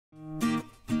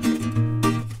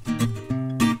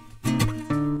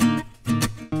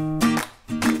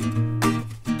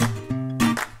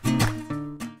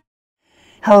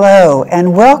Hello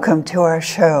and welcome to our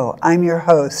show. I'm your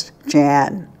host,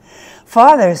 Jann.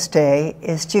 Father's Day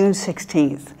is June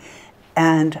 16th,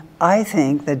 and I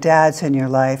think the dads in your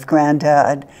life,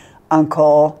 granddad,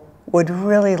 uncle, would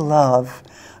really love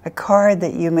a card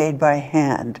that you made by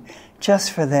hand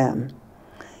just for them.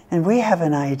 And we have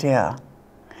an idea.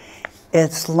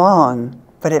 It's long,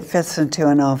 but it fits into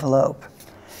an envelope.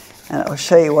 And I'll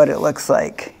show you what it looks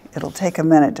like. It'll take a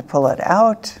minute to pull it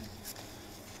out.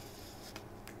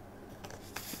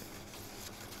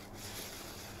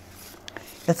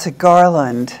 It's a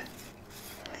garland.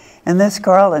 And this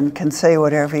garland can say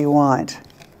whatever you want.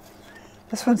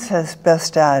 This one says,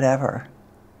 best dad ever.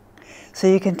 So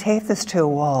you can tape this to a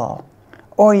wall,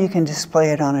 or you can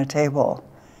display it on a table.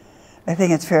 I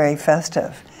think it's very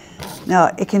festive.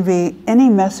 Now, it can be any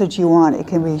message you want. It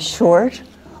can be short,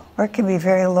 or it can be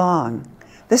very long.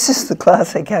 This is the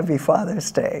classic Happy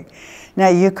Father's Day. Now,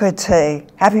 you could say,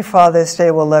 Happy Father's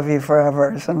Day, we'll love you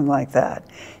forever, or something like that.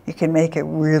 You can make it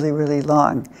really, really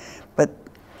long. But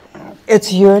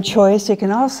it's your choice. It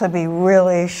can also be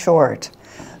really short.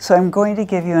 So I'm going to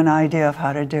give you an idea of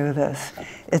how to do this.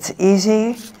 It's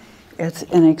easy, it's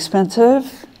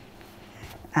inexpensive,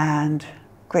 and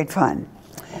great fun.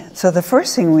 So the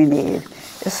first thing we need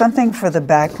is something for the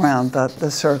background,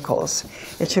 the circles.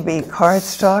 It should be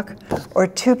cardstock or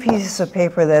 2 pieces of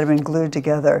paper that have been glued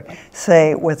together,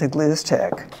 say with a glue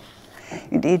stick.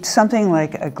 You need something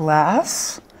like a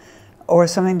glass or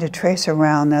something to trace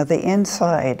around. Now the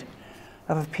inside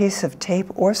of a piece of tape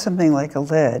or something like a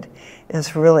lid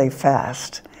is really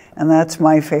fast, and that's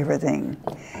my favorite thing.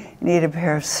 You need a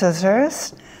pair of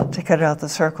scissors to cut out the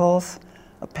circles.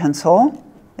 A pencil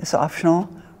is optional.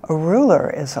 A ruler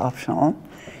is optional.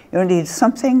 You'll need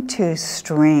something to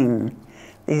string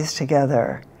these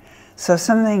together. So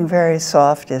something very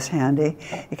soft is handy.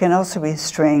 It can also be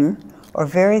string or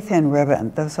very thin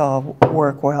ribbon. Those all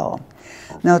work well.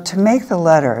 Now to make the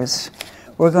letters,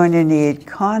 we're going to need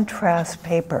contrast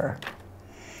paper.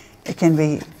 It can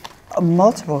be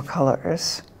multiple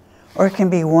colors, or it can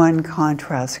be one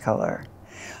contrast color.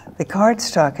 The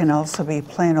cardstock can also be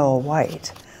plain old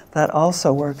white. That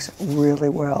also works really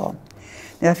well.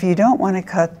 Now, if you don't want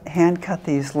to hand cut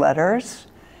these letters,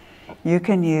 you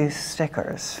can use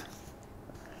stickers.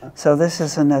 So this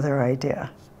is another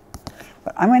idea.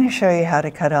 But I'm going to show you how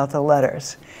to cut out the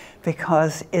letters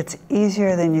because it's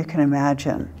easier than you can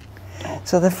imagine.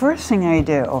 So the first thing I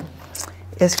do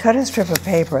is cut a strip of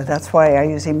paper. That's why I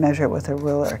usually measure it with a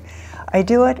ruler. I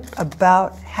do it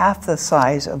about half the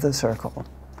size of the circle.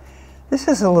 This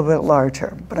is a little bit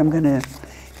larger, but I'm going to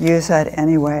use that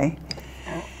anyway.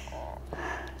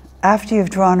 After you've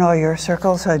drawn all your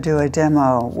circles, I'll do a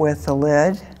demo with the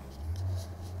lid.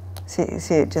 See,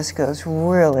 it just goes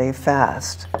really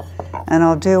fast. And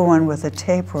I'll do one with a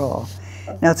tape roll.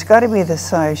 Now, it's got to be the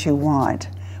size you want.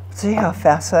 See how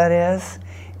fast that is?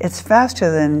 It's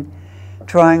faster than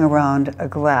drawing around a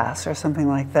glass or something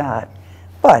like that.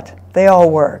 But they all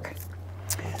work.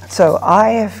 So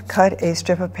I have cut a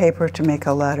strip of paper to make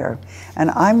a letter,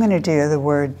 and I'm going to do the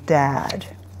word dad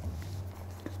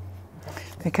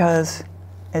because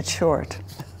it's short.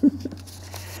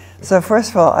 So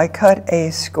first of all, I cut a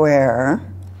square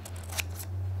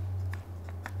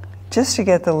just to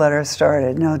get the letter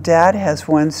started. Now dad has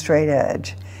one straight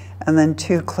edge and then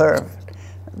 2 curved,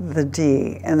 the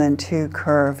D, and then 2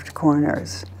 curved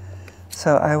corners.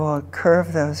 So I will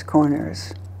curve those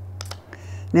corners.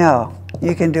 Now,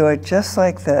 you can do it just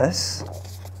like this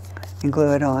and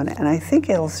glue it on, and I think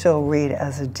it'll still read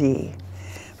as a D.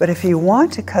 But if you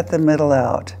want to cut the middle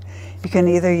out, you can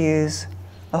either use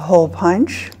a hole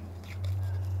punch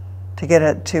to get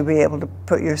it to be able to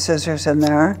put your scissors in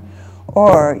there,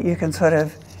 or you can sort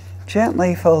of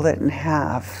gently fold it in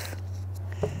half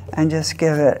and just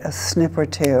give it a snip or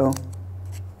 2.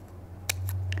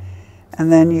 And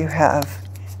then you have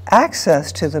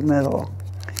access to the middle.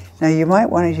 Now you might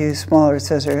want to use smaller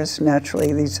scissors.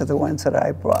 Naturally, these are the ones that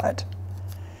I brought.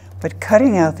 But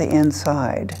cutting out the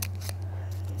inside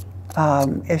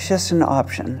is just an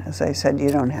option. As I said, you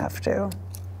don't have to.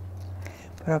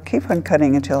 But I'll keep on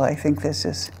cutting until I think this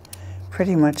is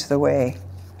pretty much the way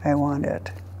I want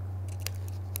it.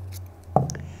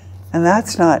 And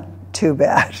that's not too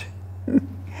bad.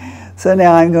 So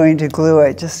now I'm going to glue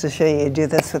it just to show you. Do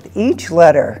this with each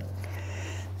letter.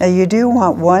 Now you do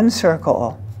want one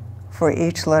circle for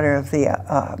each letter of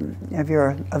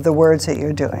the words that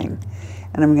you're doing,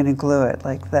 and I'm going to glue it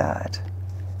like that.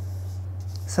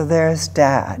 So there's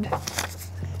dad,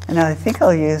 and now I think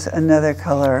I'll use another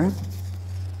color.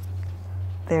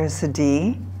 There's the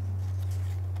D.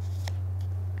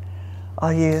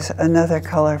 I'll use another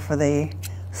color for the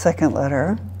second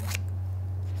letter.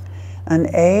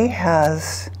 An A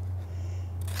has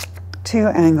 2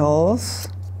 angles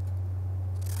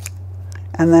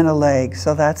and then a leg,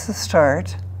 so that's the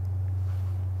start.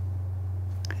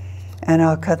 And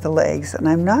I'll cut the legs, and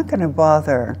I'm not going to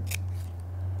bother,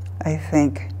 I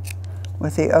think,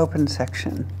 with the open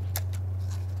section.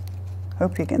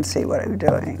 Hope you can see what I'm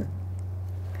doing.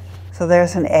 So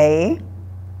there's an A,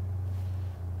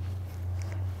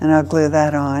 and I'll glue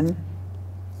that on.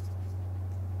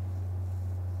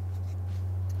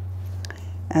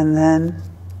 And then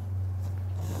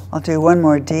I'll do one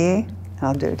more D, and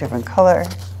I'll do a different color.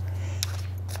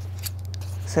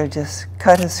 So just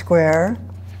cut a square,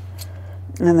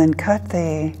 and then cut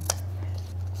the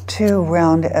 2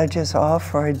 round edges off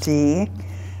for a D.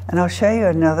 And I'll show you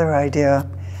another idea.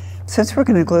 Since we're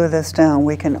going to glue this down,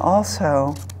 we can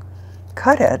also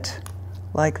cut it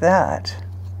like that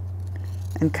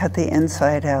and cut the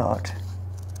inside out,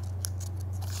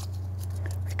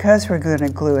 because we're going to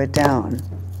glue it down.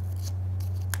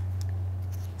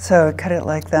 So cut it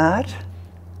like that,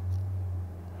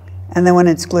 and then when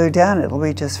it's glued down, it'll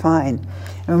be just fine.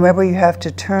 And remember, you have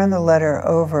to turn the letter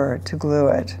over to glue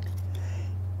it,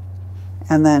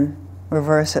 and then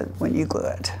reverse it when you glue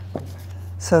it.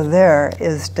 So there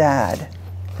is Dad,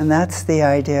 and that's the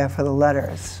idea for the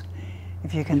letters,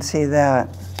 if you can see that.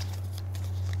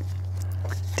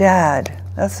 Dad,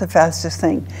 that's the fastest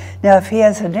thing. Now, if he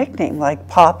has a nickname like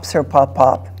Pops or Pop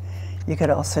Pop, you could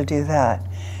also do that.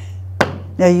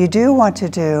 Now, you do want to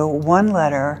do 1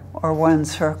 letter or 1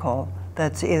 circle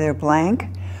that's either blank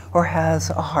or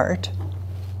has a heart.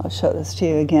 I'll show this to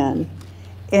you again,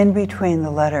 in between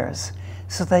the letters,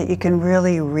 so that you can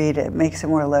really read it. It makes it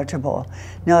more legible.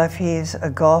 Now, if he's a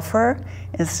golfer,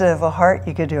 instead of a heart,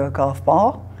 you could do a golf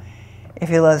ball. If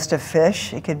he loves to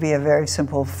fish, it could be a very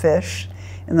simple fish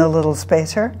in the little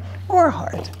spacer, or a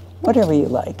heart, whatever you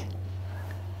like.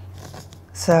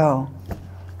 So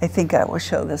I think I will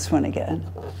show this one again.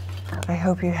 I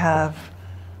hope you have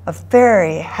a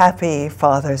very happy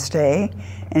Father's Day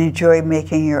and enjoy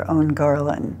making your own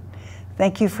garland.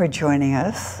 Thank you for joining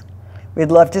us. We'd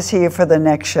love to see you for the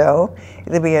next show.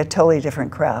 It'll be a totally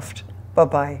different craft.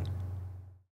 Bye-bye.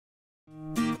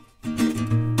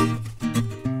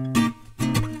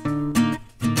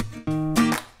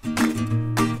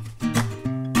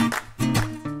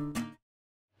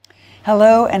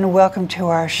 Hello and welcome to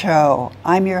our show.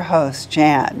 I'm your host,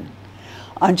 Jann.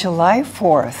 On July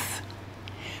 4th,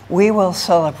 we will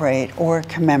celebrate or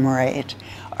commemorate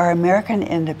our American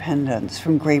independence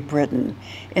from Great Britain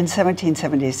in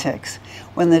 1776,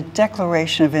 when the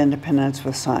Declaration of Independence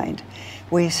was signed.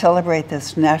 We celebrate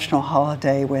this national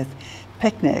holiday with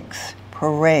picnics,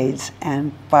 parades,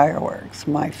 and fireworks,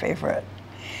 my favorite.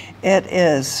 It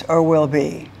is, or will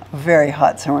be, a very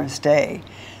hot summer's day.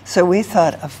 So we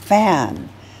thought a fan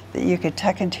that you could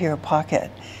tuck into your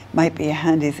pocket might be a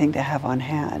handy thing to have on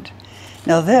hand.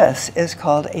 Now this is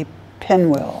called a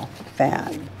pinwheel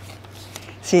fan.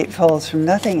 See, it folds from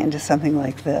nothing into something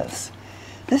like this.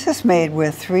 This is made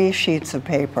with 3 sheets of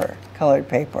paper, colored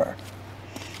paper.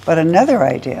 But another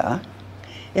idea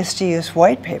is to use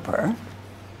white paper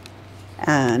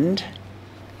and,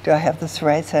 do I have this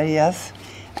right? Say yes.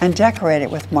 And decorate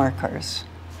it with markers.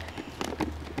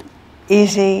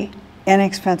 Easy,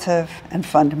 inexpensive, and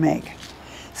fun to make.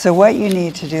 So what you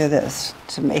need to do this,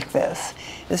 to make this,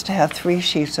 is to have 3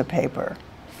 sheets of paper,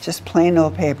 just plain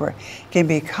old paper. It can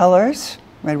be colors,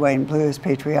 red, white, and blue is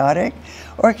patriotic,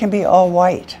 or it can be all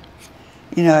white.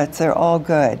 You know, they're all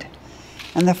good.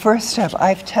 And the first step,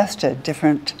 I've tested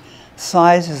different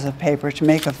sizes of paper to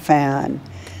make a fan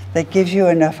that gives you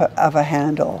enough of a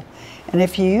handle. And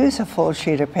if you use a full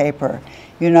sheet of paper,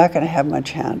 you're not going to have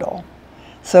much handle.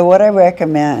 So what I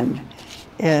recommend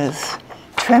is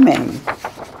trimming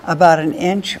about 1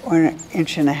 inch or 1.5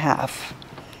 inches,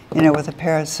 you know, with a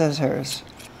pair of scissors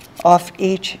off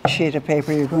each sheet of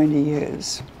paper you're going to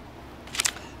use.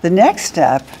 The next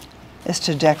step is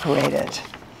to decorate it.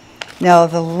 Now,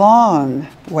 the long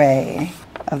way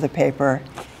of the paper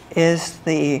is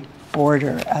the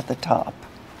border at the top.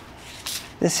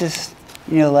 This is,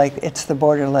 you know, like, it's the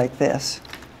border like this.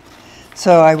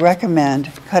 So I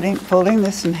recommend folding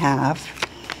this in half,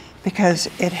 because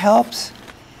it helps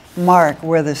mark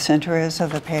where the center is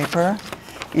of the paper,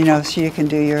 you know, so you can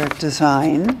do your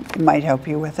design. It might help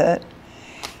you with it.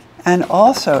 And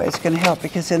also it's going to help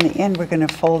because in the end we're going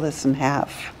to fold this in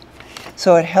half.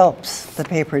 So it helps the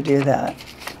paper do that.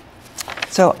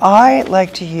 So I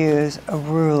like to use a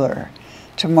ruler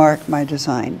to mark my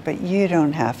design, but you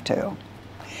don't have to.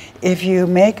 If you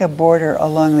make a border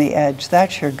along the edge,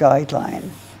 that's your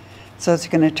guideline. So it's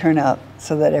going to turn out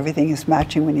so that everything is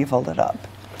matching when you fold it up.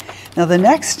 Now the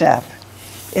next step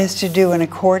is to do an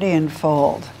accordion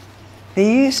fold.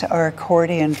 These are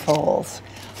accordion folds.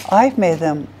 I've made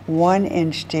them 1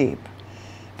 inch deep,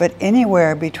 but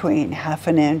anywhere between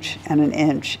 1/2 inch and 1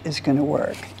 inch is going to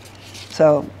work.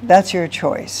 So that's your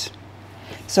choice.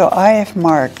 So I have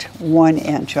marked 1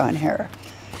 inch on here.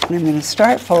 And I'm going to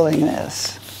start folding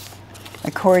this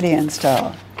accordion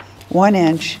style, 1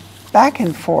 inch back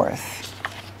and forth,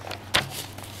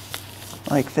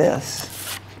 like this.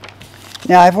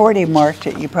 Now I've already marked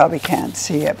it, you probably can't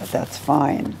see it, but that's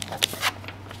fine.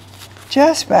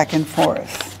 Just back and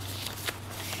forth.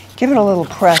 Give it a little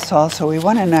press also, we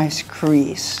want a nice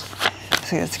crease.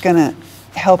 So it's gonna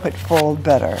help it fold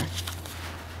better.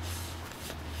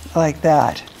 Like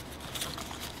that.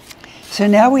 So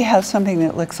now we have something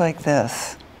that looks like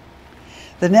this.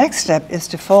 The next step is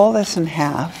to fold this in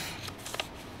half,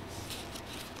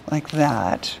 like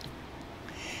that,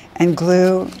 and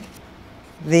glue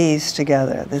these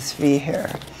together, this V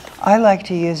here. I like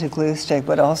to use a glue stick,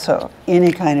 but also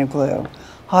any kind of glue.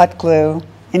 Hot glue,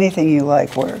 anything you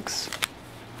like works.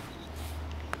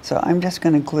 So I'm just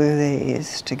going to glue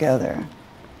these together.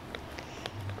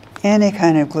 Any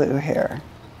kind of glue here.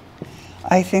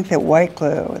 I think that white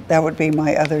glue, that would be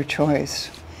my other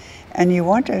choice. And you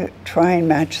want to try and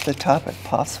match the top if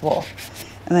possible,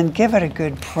 and then give it a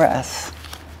good press.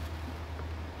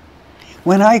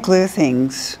 When I glue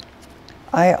things,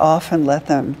 I often let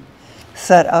them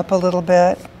set up a little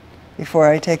bit before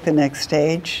I take the next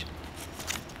stage.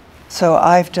 So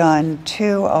I've done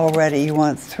 2 already. You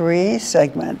want 3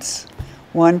 segments,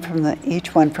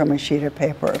 each one from a sheet of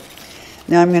paper.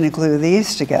 Now I'm going to glue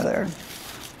these together.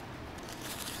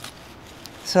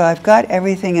 So I've got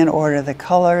everything in order. The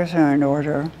colors are in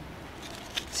order.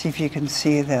 See if you can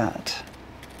see that.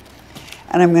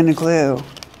 And I'm going to glue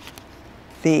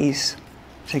these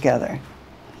together.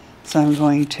 So I'm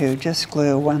going to just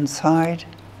glue one side.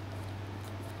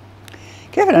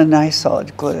 Give it a nice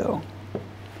solid glue.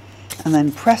 And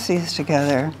then press these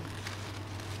together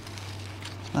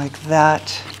like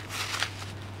that.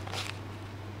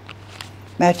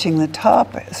 Matching the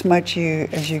top as much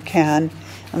as you can,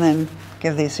 and then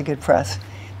give these a good press.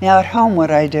 Now at home what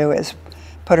I do is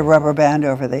put a rubber band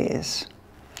over these.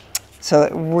 So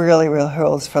it really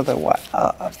holds for the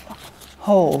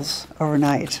holes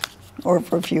overnight or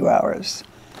for a few hours.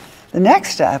 The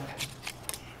next step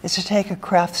is to take a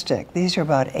craft stick. These are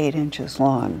about 8 inches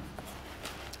long.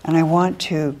 And I want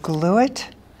to glue it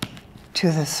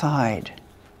to the side.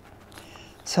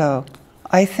 So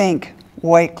I think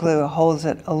white glue holds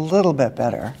it a little bit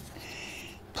better.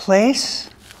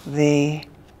 Place the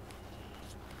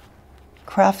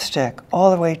craft stick all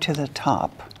the way to the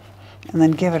top and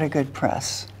then give it a good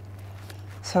press.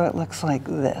 So it looks like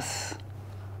this.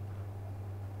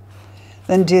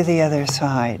 Then do the other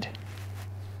side.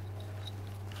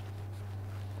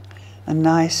 A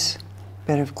nice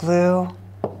bit of glue,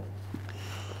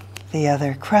 the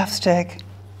other craft stick,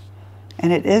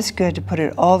 and it is good to put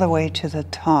it all the way to the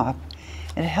top.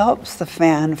 It helps the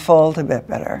fan fold a bit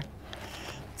better.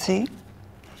 See?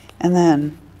 And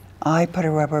then I put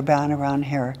a rubber band around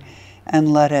here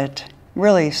and let it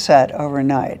really set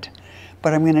overnight.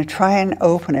 But I'm going to try and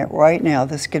open it right now.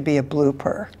 This could be a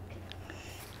blooper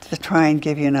to try and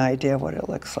give you an idea of what it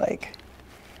looks like.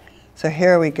 So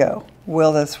here we go.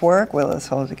 Will this work? Will this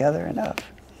hold together enough?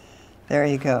 There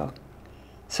you go.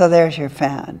 So there's your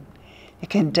fan. You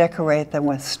can decorate them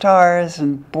with stars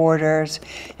and borders.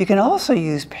 You can also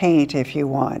use paint if you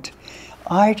want.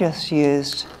 I just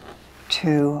used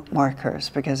 2 markers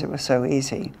because it was so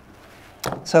easy.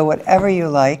 So whatever you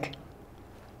like,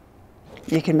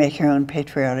 you can make your own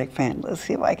patriotic fan. Let's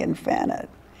see if I can fan it.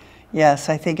 Yes,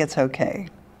 I think it's okay.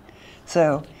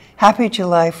 So happy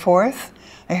July 4th.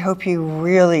 I hope you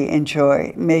really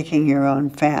enjoy making your own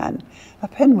fan, a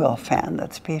pinwheel fan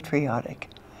that's patriotic.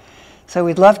 So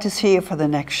we'd love to see you for the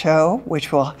next show,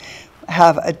 which will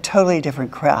have a totally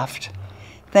different craft.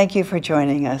 Thank you for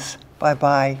joining us.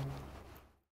 Bye-bye.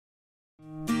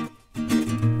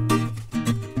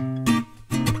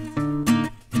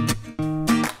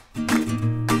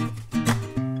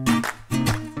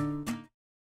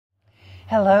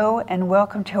 Hello and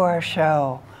welcome to our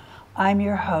show. I'm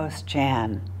your host,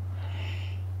 Jann.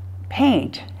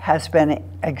 Paint has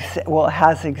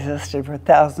existed for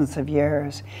thousands of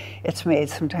years. It's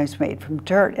sometimes made from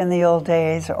dirt in the old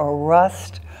days, or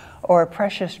rust, or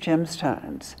precious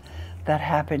gemstones that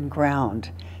have been ground.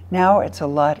 Now it's a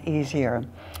lot easier,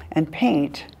 and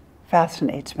paint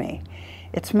fascinates me.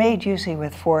 It's made usually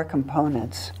with 4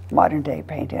 components, modern day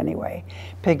paint anyway.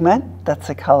 Pigment, that's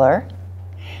a color.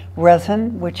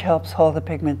 resin, which helps hold the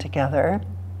pigment together,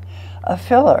 a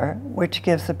filler, which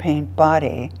gives the paint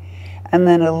body, and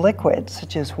then a liquid,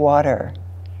 such as water,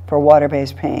 for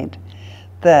water-based paint,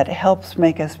 that helps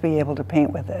make us be able to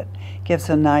paint with it, gives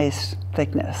a nice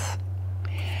thickness.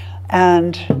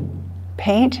 And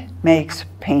paint makes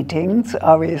paintings,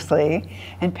 obviously,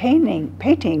 and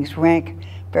paintings rank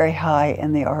very high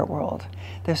in the art world.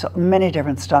 There's many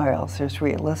different styles. There's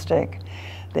realistic,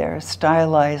 there's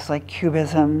stylized like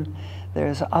cubism,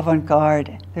 there's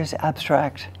avant-garde, there's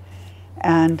abstract.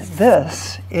 And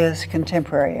this is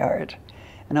contemporary art.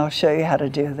 And I'll show you how to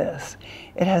do this.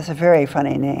 It has a very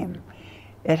funny name.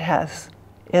 It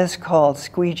is called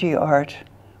Squeegee art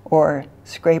or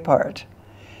scrape art,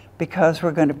 because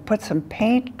we're going to put some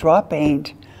paint, drop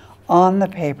paint, on the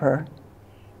paper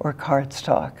or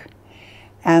cardstock,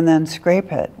 and then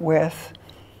scrape it with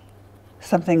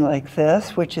something like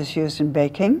this, which is used in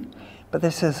baking, but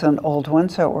this is an old one,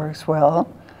 so it works well,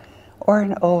 or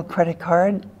an old credit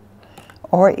card,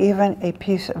 or even a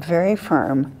piece of very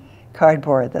firm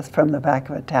cardboard that's from the back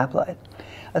of a tablet.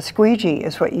 A squeegee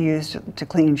is what you use to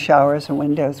clean showers and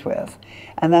windows with,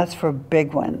 and that's for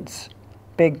big ones,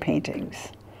 big paintings.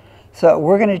 So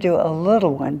we're going to do a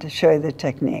little one to show you the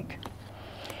technique.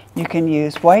 You can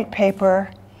use white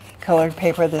paper, colored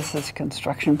paper. This is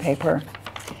construction paper.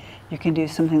 You can do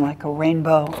something like a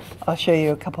rainbow. I'll show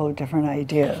you a couple of different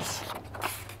ideas.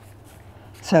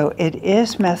 So it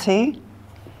is messy,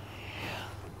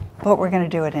 but we're going to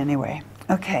do it anyway.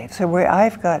 Okay, so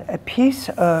I've got a piece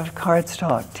of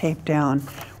cardstock taped down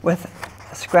with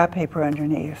scrap paper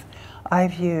underneath.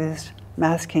 I've used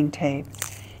masking tape.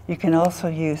 You can also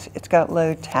use, it's got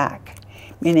low tack,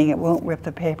 meaning it won't rip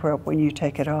the paper up when you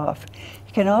take it off.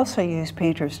 You can also use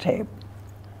painter's tape.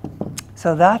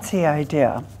 So that's the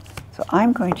idea. So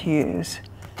I'm going to use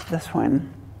this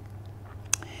one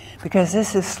because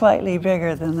this is slightly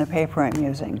bigger than the paper I'm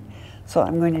using. So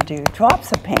I'm going to do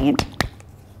drops of paint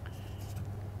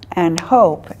and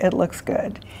hope it looks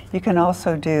good. You can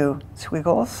also do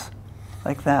squiggles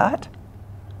like that.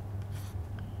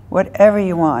 Whatever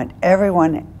you want.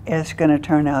 Everyone is going to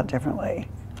turn out differently.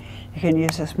 You can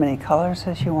use as many colors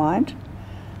as you want.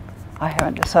 I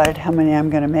haven't decided how many I'm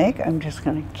going to make. I'm just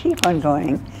going to keep on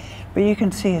going. But you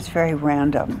can see it's very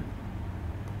random.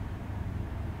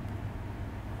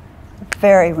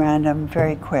 Very random,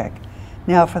 very quick.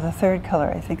 Now for the third color,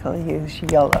 I think I'll use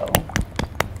yellow.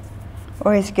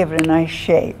 Always give it a nice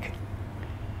shake.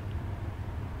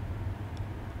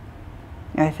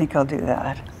 I think I'll do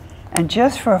that. And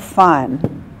just for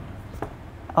fun,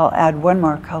 I'll add one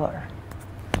more color.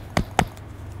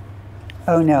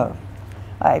 Oh no,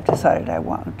 I've decided I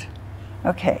won't.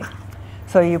 Okay,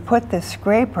 so you put the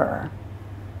scraper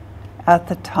at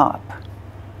the top.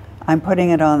 I'm putting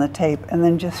it on the tape and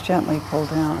then just gently pull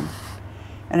down.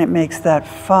 And it makes that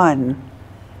fun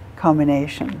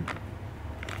combination.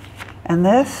 And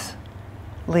this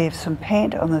leaves some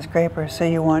paint on the scraper, so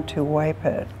you want to wipe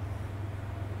it.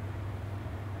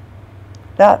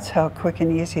 That's how quick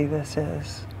and easy this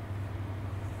is.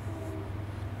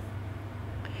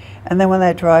 And then when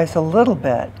that dries a little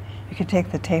bit, you can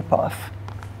take the tape off.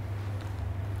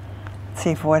 Let's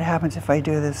see what happens if I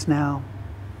do this now.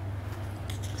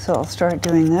 So I'll start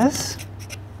doing this,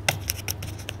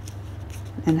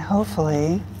 and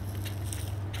hopefully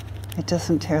it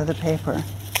doesn't tear the paper.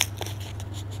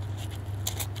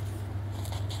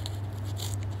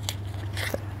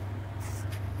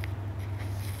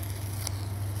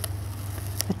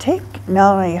 The tape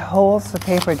not only holds the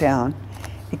paper down,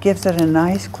 it gives it a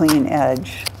nice clean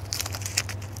edge.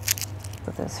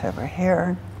 Put this over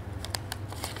here.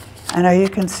 And now you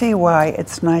can see why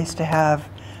it's nice to have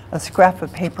a scrap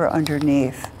of paper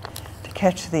underneath to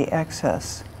catch the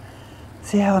excess.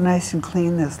 See how nice and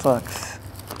clean this looks.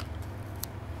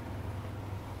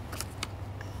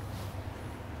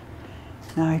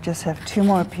 Now I just have 2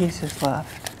 more pieces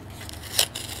left.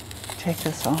 Take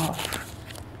this off.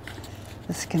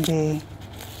 This can be,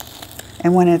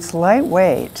 and when it's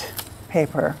lightweight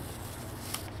paper,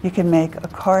 you can make a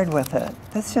card with it.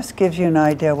 This just gives you an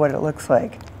idea what it looks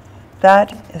like.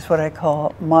 That is what I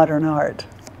call modern art.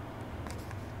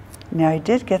 Now I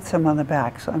did get some on the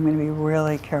back, so I'm going to be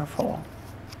really careful.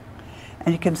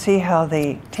 And you can see how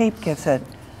the tape gives it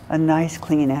a nice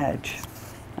clean edge.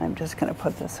 I'm just going to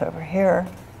put this over here.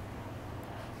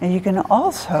 And you can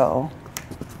also,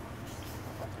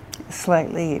 a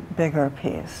slightly bigger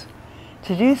piece.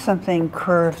 To do something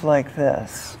curved like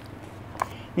this,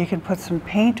 you can put some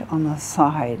paint on the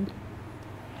side.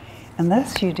 And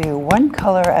this you do 1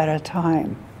 color at a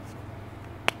time.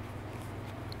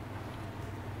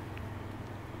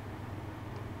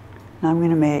 Now I'm going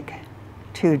to make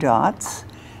 2 dots,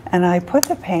 and I put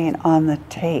the paint on the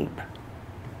tape.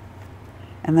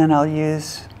 And then I'll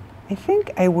use, I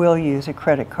think I will use a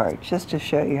credit card just to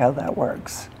show you how that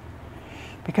works,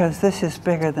 because this is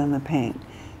bigger than the paint.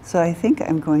 So I think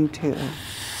I'm going to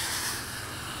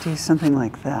do something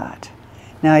like that.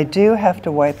 Now I do have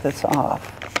to wipe this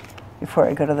off before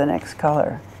I go to the next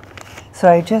color. So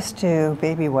I just do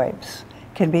baby wipes.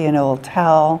 It can be an old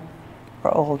towel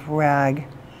or old rag,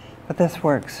 but this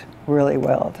works really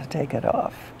well to take it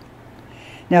off.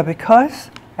 Now because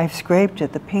I've scraped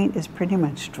it, the paint is pretty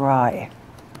much dry.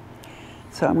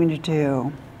 So I'm going to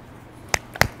do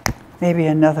maybe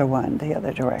another one the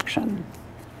other direction.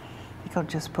 I think I'll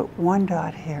just put 1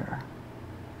 dot here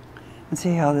and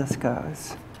see how this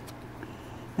goes.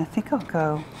 I think I'll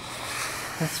go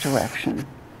this direction.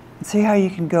 And see how you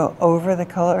can go over the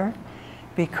color?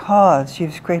 Because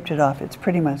you've scraped it off, it's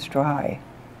pretty much dry.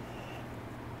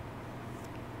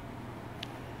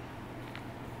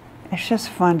 It's just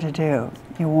fun to do.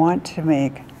 You want to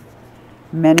make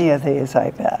many of these,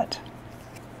 I bet.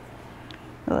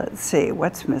 Let's see,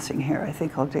 what's missing here? I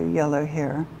think I'll do yellow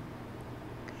here.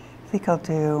 I think I'll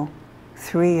do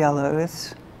 3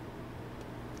 yellows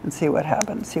and see what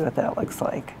happens, see what that looks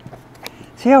like.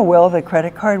 See how well the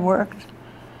credit card worked?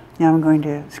 Now I'm going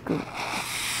to scoop.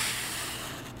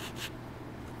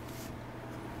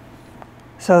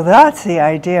 So that's the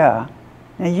idea.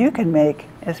 Now you can make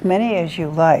as many as you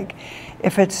like.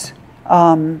 If it's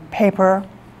paper,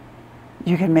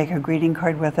 you can make a greeting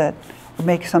card with it, or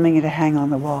make something to hang on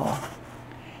the wall.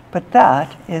 But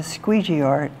that is squeegee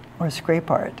art or scrape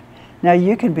art. Now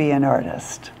you can be an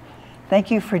artist.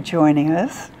 Thank you for joining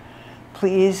us.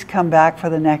 Please come back for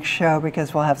the next show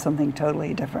because we'll have something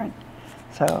totally different.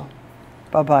 So,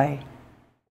 bye-bye.